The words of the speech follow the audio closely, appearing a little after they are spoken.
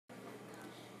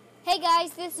Hey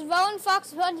guys, this is Rohan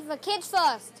Fox reporting for Kids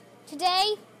First.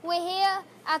 Today we're here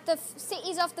at the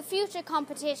Cities of the Future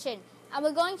competition and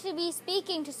we're going to be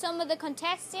speaking to some of the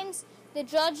contestants, the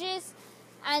judges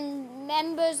and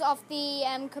members of the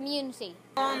community.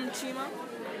 Chima,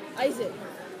 Isaac,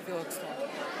 Felix.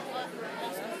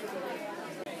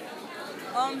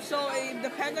 So it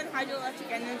depends on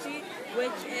hydroelectric energy,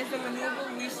 which is a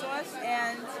renewable resource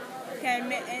and it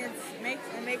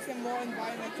makes it more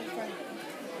environmentally friendly.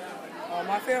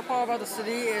 My favorite part about the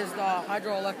city is the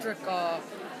hydroelectric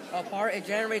part. It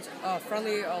generates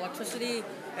friendly electricity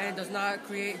and does not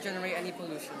generate any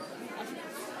pollution.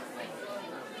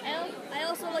 I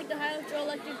also like the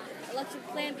hydroelectric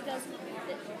plant because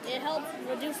it helps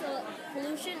reduce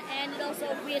pollution and it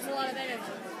also creates a lot of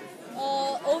energy.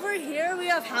 Over here we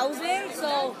have housing,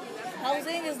 so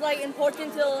housing is like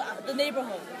important to the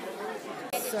neighborhood.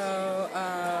 So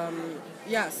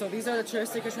these are the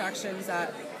touristic attractions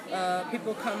that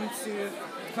people come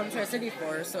to our city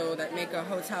for. So that make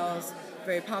hotels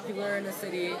very popular in the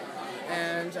city,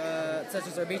 and such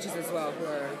as our beaches as well,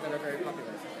 that are very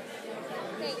popular.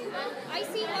 Okay, I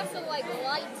see lots of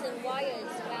lights and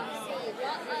wires around the city.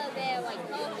 What are their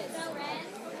purpose?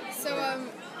 So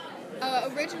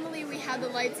originally we had the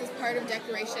lights as part of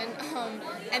decoration,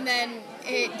 and then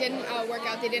it didn't work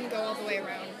out. They didn't go all the way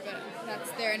around, but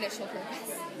that's their initial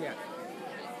purpose. Yeah.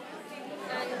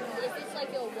 And is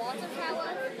this your water tower?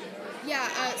 Yeah,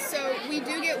 so we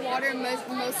do get water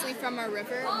mostly from our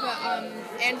river, but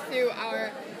and through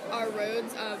our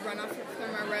roads, runoff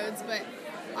from our roads, but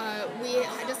we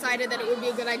decided that it would be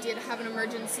a good idea to have an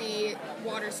emergency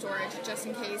water storage just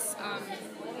in case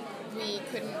we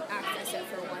couldn't access it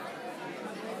for a while.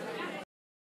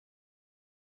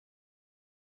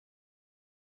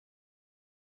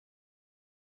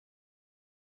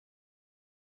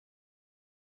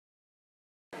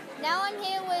 Now I'm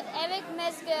here with Eric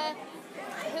Mesger,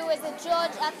 who is a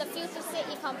judge at the Future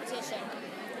City competition.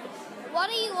 What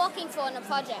are you looking for in a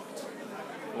project?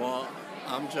 Well,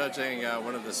 I'm judging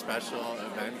one of the special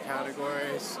event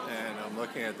categories, and I'm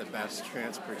looking at the best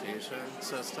transportation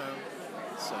system.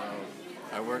 So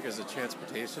I work as a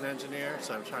transportation engineer,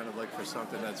 so I'm trying to look for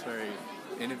something that's very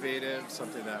innovative,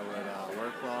 something that would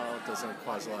work well, doesn't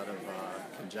cause a lot of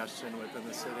congestion within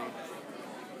the city.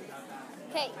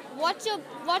 Okay, what's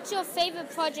your favorite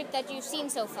project that you've seen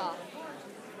so far?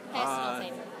 Personal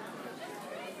favorite.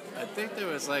 I think there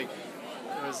was 3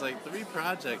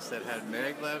 projects that had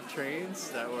maglev trains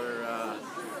that were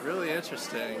really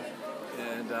interesting,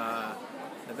 and I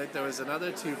think there was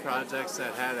another 2 projects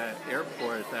that had an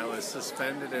airport that was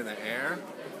suspended in the air,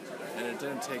 and it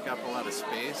didn't take up a lot of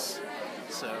space,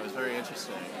 so it was very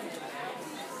interesting.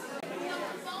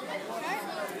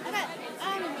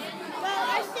 Well,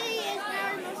 our city is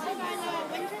powered mostly by the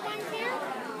wind turbines here.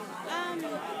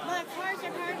 But cars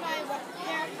are powered by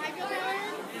their hydropower.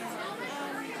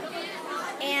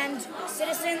 And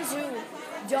citizens who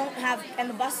don't have, and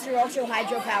the buses are also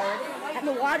hydropowered. And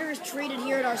the water is treated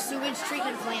here at our sewage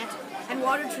treatment plant and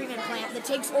water treatment plant that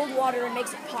takes old water and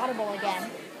makes it potable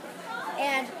again.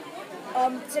 And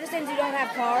citizens who don't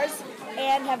have cars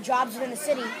and have jobs within the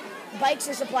city, bikes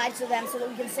are supplied to them so that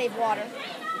we can save water.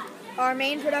 Our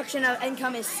main production of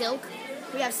income is silk.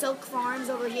 We have silk farms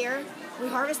over here. We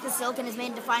harvest the silk and it's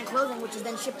made into fine clothing, which is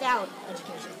then shipped out.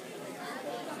 Education.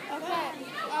 Okay,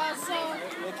 so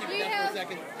we have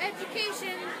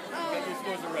education.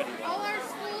 All our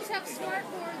schools have smart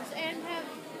boards and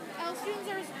our students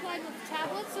are supplied with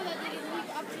tablets so that they can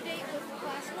keep up to date with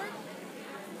classwork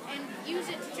and use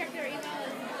it to check their email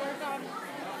and work on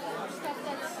stuff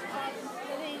that's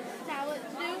that they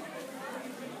tablets do.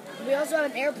 We also have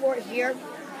an airport here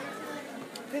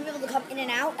for people to come in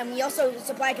and out, and we also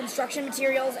supply construction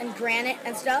materials and granite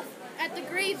and stuff. At the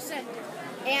Grave Center.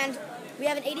 And we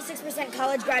have an 86%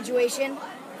 college graduation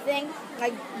thing,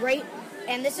 rate,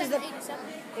 and this is the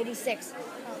 86.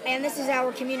 And this is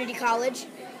our community college.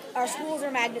 Our schools are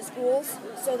magnet schools,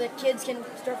 so that kids can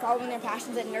start following their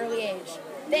passions at an early age.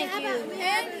 Thank you.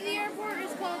 And the airport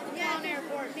is called the Conn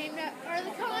Airport, the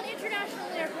Conn International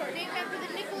Airport, named after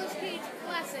the Nicolas Cage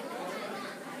classic.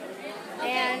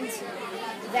 Okay. And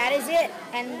that is it.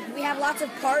 And we have lots of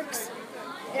parks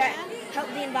that help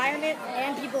the environment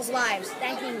and people's lives.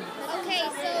 Thank you. Okay,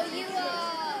 so you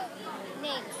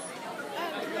names.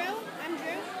 Drew. I'm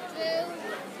Drew. Drew.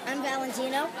 I'm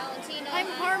Valentino. I'm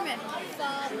Carmen.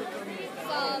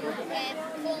 From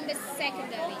Columbus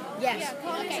Secondary. Yes. Yeah,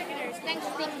 Columbus Secondary. Thanks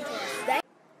for speaking to us.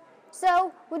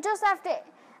 So we just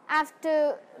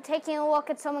after taking a look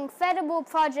at some incredible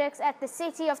projects at the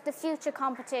City of the Future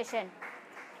competition.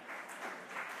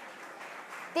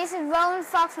 This is Rohan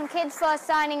Fox from Kids First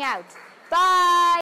signing out. Bye!